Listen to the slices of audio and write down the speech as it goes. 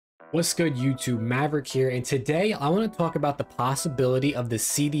What's good, YouTube? Maverick here, and today I want to talk about the possibility of the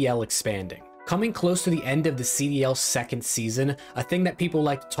CDL expanding. Coming close to the end of the CDL second season, a thing that people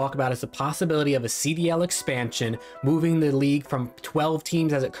like to talk about is the possibility of a CDL expansion, moving the league from 12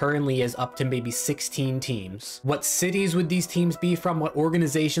 teams as it currently is up to maybe 16 teams. What cities would these teams be from? What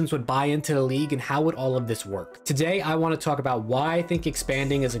organizations would buy into the league? And how would all of this work? Today, I want to talk about why I think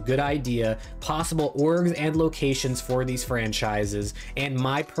expanding is a good idea, possible orgs and locations for these franchises, and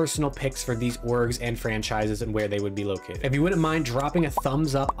my personal picks for these orgs and franchises and where they would be located. If you wouldn't mind dropping a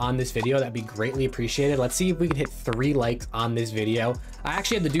thumbs up on this video, that'd be greatly appreciated. Let's see if we can hit 3 likes on this video. I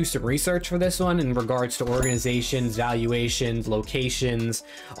actually had to do some research for this one in regards to organizations, valuations, locations,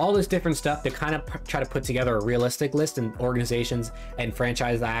 all this different stuff to kind of try to put together a realistic list and organizations and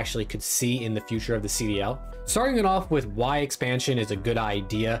franchises I actually could see in the future of the CDL. Starting it off with why expansion is a good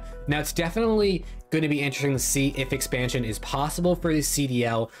idea. Now, it's definitely going to be interesting to see if expansion is possible for the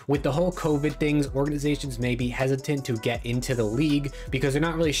CDL. With the whole COVID things, organizations may be hesitant to get into the league because they're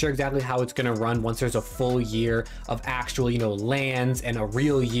not really sure exactly how it's going to run once there's a full year of actual, lands and a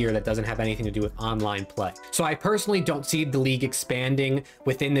real year that doesn't have anything to do with online play. So I personally don't see the league expanding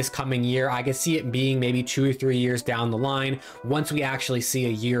within this coming year. I can see it being maybe 2 or 3 years down the line once we actually see a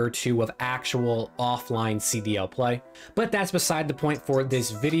year or two of actual offline CDL play. But that's beside the point for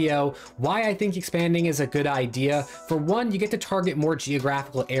this video. Why I think expanding is a good idea. For one, you get to target more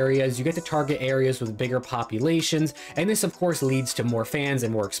geographical areas, you get to target areas with bigger populations, and this of course leads to more fans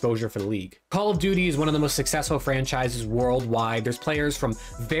and more exposure for the league. Call of Duty is one of the most successful franchises worldwide. There's players from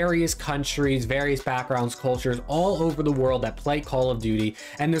various countries, various backgrounds, cultures all over the world that play Call of Duty,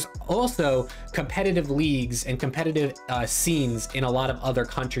 and there's also competitive leagues and competitive scenes in a lot of other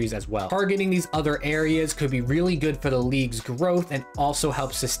countries as well. Targeting these other areas could be really good for the league's growth and also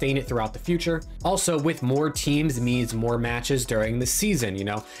help sustain it throughout the future. Also, with more teams means more matches during the season,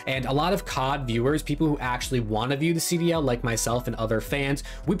 and a lot of COD viewers, people who actually want to view the CDL like myself and other fans,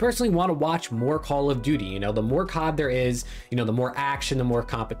 we personally want to watch more Call of Duty. The more COD there is, the more action, the more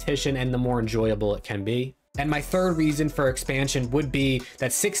competition, and the more enjoyable it can be. And my third reason for expansion would be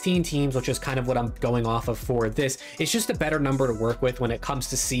that 16 teams, which is kind of what I'm going off of for this, is just a better number to work with when it comes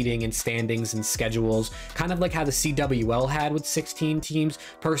to seeding and standings and schedules, kind of like how the CWL had with 16 teams.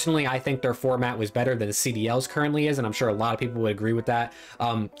 Personally, I think their format was better than the CDL's currently is, and I'm sure a lot of people would agree with that.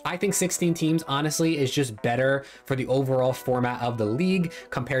 I think 16 teams, honestly, is just better for the overall format of the league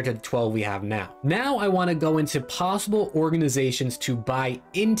compared to the 12 we have now. Now I want to go into possible organizations to buy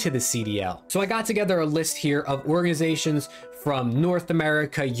into the CDL. So I got together a list here of organizations from North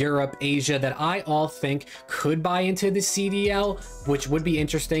America, Europe, Asia that I all think could buy into the CDL, which would be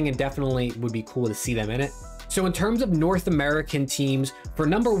interesting and definitely would be cool to see them in it. So in terms of North American teams, for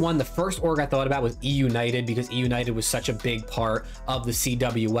number one, the first org I thought about was E United, because E United was such a big part of the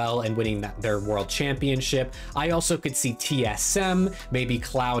CWL and winning their world championship. I also could see TSM, maybe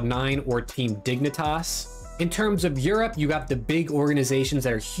Cloud9 or Team Dignitas. In terms of Europe, you got the big organizations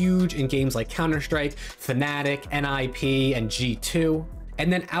that are huge in games like Counter-Strike, fnatic, NIP, and G2.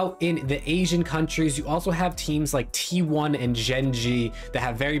 And then out in the Asian countries, you also have teams like T1 and Gen.g that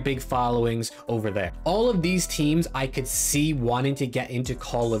have very big followings over there. All of these teams I could see wanting to get into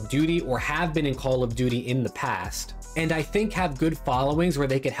Call of Duty or have been in Call of Duty in the past, and I think have good followings where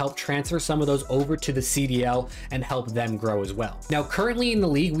they could help transfer some of those over to the CDL and help them grow as well. Now, currently in the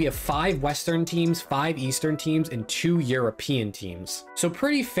league, we have 5 Western teams, 5 Eastern teams, and 2 European teams. So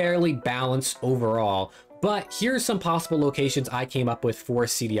pretty fairly balanced overall. But here's some possible locations I came up with for a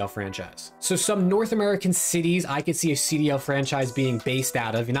CDL franchise. So some North American cities I could see a CDL franchise being based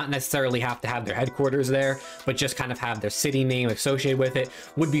out of. You not necessarily have to have their headquarters there, but just kind of have their city name associated with it.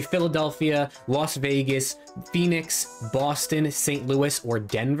 Would be Philadelphia, Las Vegas, Phoenix, Boston, St. Louis, or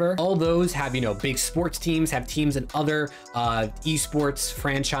Denver. All those have, big sports teams, have teams in other esports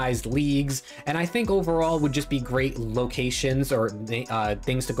franchised leagues. And I think overall would just be great locations or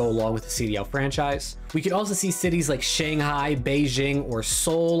things to go along with the CDL franchise. We could also see cities like Shanghai, Beijing, or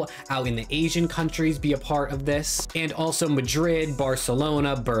Seoul out in the Asian countries be a part of this. And also Madrid,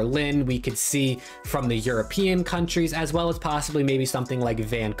 Barcelona, Berlin, we could see from the European countries, as well as possibly maybe something like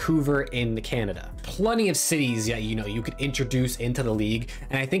Vancouver in Canada. Plenty of cities that, you could introduce into the league.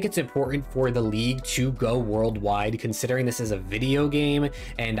 And I think it's important for the league to go worldwide, considering this is a video game.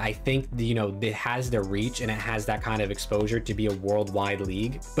 And I think, it has the reach and it has that kind of exposure to be a worldwide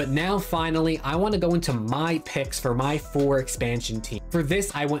league. But now finally, I want to go into my picks for my 4 expansion teams. For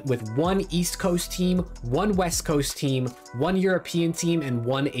this, I went with 1 East Coast team, 1 West Coast team, 1 European team, and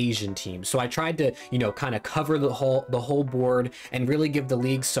 1 Asian team. So I tried to, kind of cover the whole board and really give the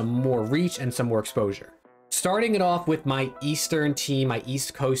league some more reach and some more exposure. Starting it off with my Eastern team, my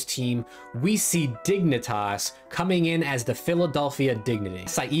East Coast team, we see Dignitas coming in as the Philadelphia Dignity.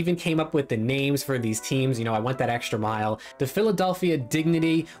 So I even came up with the names for these teams. You know, I went that extra mile. The Philadelphia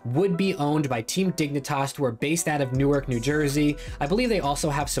Dignity would be owned by Team Dignitas, who are based out of Newark, New Jersey. I believe they also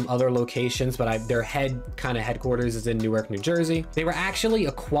have some other locations, but their headquarters is in Newark, New Jersey. They were actually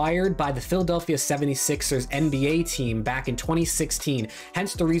acquired by the Philadelphia 76ers NBA team back in 2016,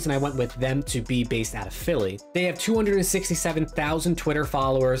 hence the reason I went with them to be based out of Philly. They have 267,000 Twitter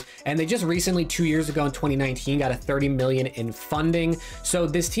followers, and they just recently, 2 years ago in 2019, got a 30 million in funding. So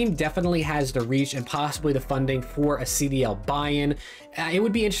this team definitely has the reach and possibly the funding for a CDL buy-in. It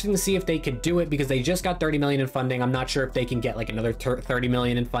would be interesting to see if they could do it, because they just got 30 million in funding. I'm not sure if they can get like another 30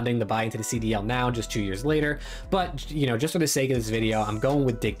 million in funding to buy into the CDL now, just 2 years later. But, you know, just for the sake of this video, I'm going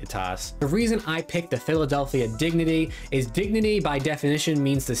with Dignitas. The reason I picked the Philadelphia Dignity is dignity by definition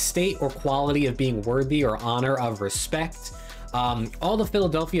means the state or quality of being worthy or honor of respect. All the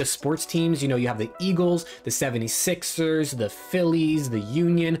Philadelphia sports teams, you know, you have the Eagles, the 76ers, the Phillies, the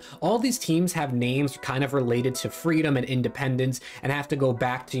Union. All these teams have names kind of related to freedom and independence and have to go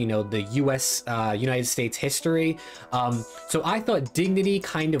back to, you know, the United States history. So I thought dignity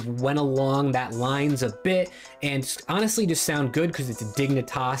kind of went along that lines a bit, and honestly just sound good because it's a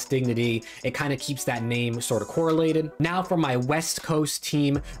Dignitas, dignity. It kind of keeps that name sort of correlated. Now for my West Coast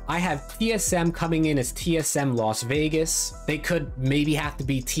team, I have TSM coming in as TSM Las Vegas. They could maybe have to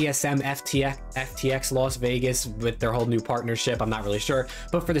be TSM FTX Las Vegas with their whole new partnership. I'm not really sure,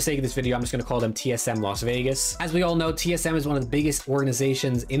 but for the sake of this video, I'm just going to call them TSM Las Vegas. As we all know, TSM is one of the biggest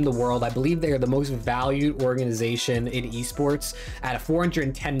organizations in the world. I believe they are the most valued organization in esports at a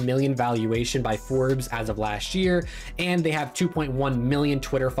 410 million valuation by Forbes as of last year, and they have 2.1 million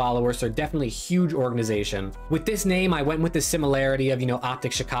Twitter followers. So definitely a huge organization. With this name, I went with the similarity of, you know,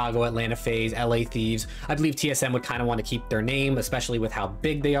 Optic Chicago, Atlanta FaZe, LA Thieves. I believe TSM would kind of want to keep their name, especially with how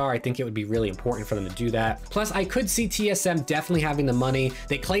big they are. I think it would be really important for them to do that. Plus, I could see TSM definitely having the money.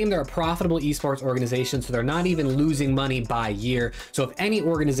 They claim they're a profitable esports organization, so they're not even losing money by year. So if any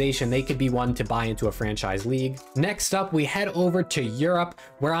organization, they could be one to buy into a franchise league. Next up, we head over to Europe,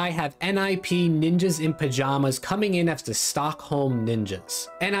 where I have NIP Ninjas in Pajamas coming in as the Stockholm Ninjas.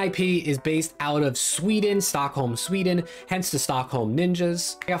 NIP is based out of Sweden, Stockholm, Sweden, hence the Stockholm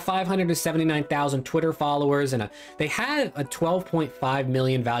Ninjas. They got 579,000 Twitter followers, and they had a 12.5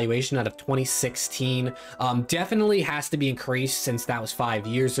 million valuation out of 2016. Definitely has to be increased since that was 5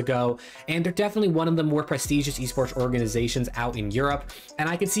 years ago, and they're definitely one of the more prestigious esports organizations out in Europe, and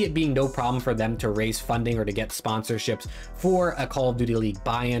I could see it being no problem for them to raise funding or to get sponsorships for a Call of Duty League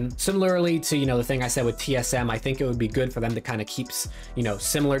buy-in. Similarly to, you know, the thing I said with TSM, I think it would be good for them to kind of keep, you know,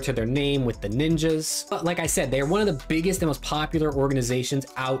 similar to their name with the ninjas. But like I said, they are one of the biggest and most popular organizations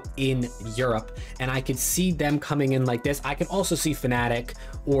out in Europe, and I could see them coming in like this. I could also see fnatic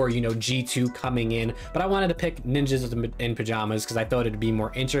or, you know, G2 coming in, but I wanted to pick Ninjas in Pajamas because I thought it'd be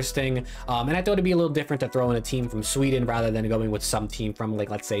more interesting, and I thought it'd be a little different to throw in a team from Sweden rather than going with some team from,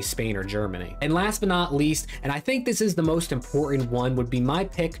 like, let's say Spain or Germany. And last but not least, and I think this is the most important one, would be my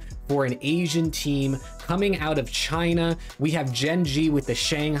pick for an Asian team coming out of China. We have Gen.g with the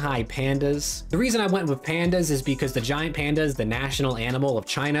Shanghai Pandas. The reason I went with pandas is because the giant panda is the national animal of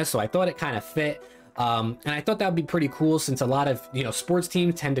China, so I thought it kind of fit. And I thought that would be pretty cool since a lot of, you know, sports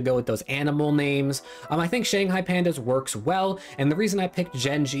teams tend to go with those animal names. I think Shanghai Pandas works well, and the reason I picked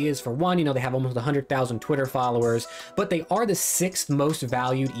Gen.g is, for one, you know, they have almost 100,000 Twitter followers, but they are the 6th most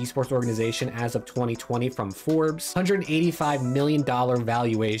valued esports organization as of 2020 from Forbes. $185 million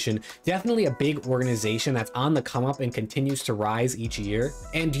valuation, definitely a big organization that's on the come up and continues to rise each year.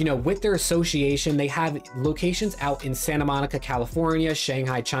 And, you know, with their association, they have locations out in Santa Monica, California,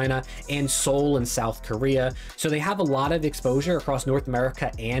 Shanghai, China, and Seoul in South Korea. So they have a lot of exposure across North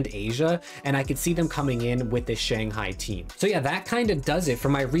America and Asia, and I could see them coming in with this Shanghai team. So yeah, that kind of does it for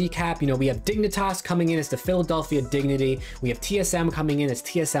my recap. You know, we have Dignitas coming in as the Philadelphia Dignity. We have TSM coming in as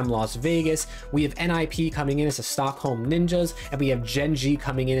TSM Las Vegas. We have NIP coming in as the Stockholm Ninjas, and we have Gen.g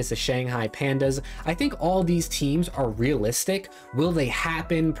coming in as the Shanghai Pandas. I think all these teams are realistic. Will they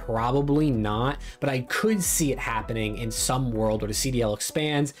happen? Probably not, but I could see it happening in some world where the CDL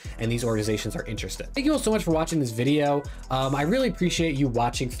expands and these organizations are interested. Thank you all so much for watching this video. I really appreciate you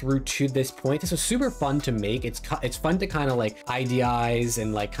watching through to this point. This was super fun to make. It's fun to kind of like idealize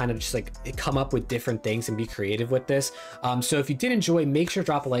and like kind of just like come up with different things and be creative with this. So if you did enjoy, make sure to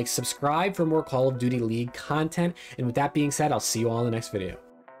drop a like, subscribe for more Call of Duty League content. And with that being said, I'll see you all in the next video.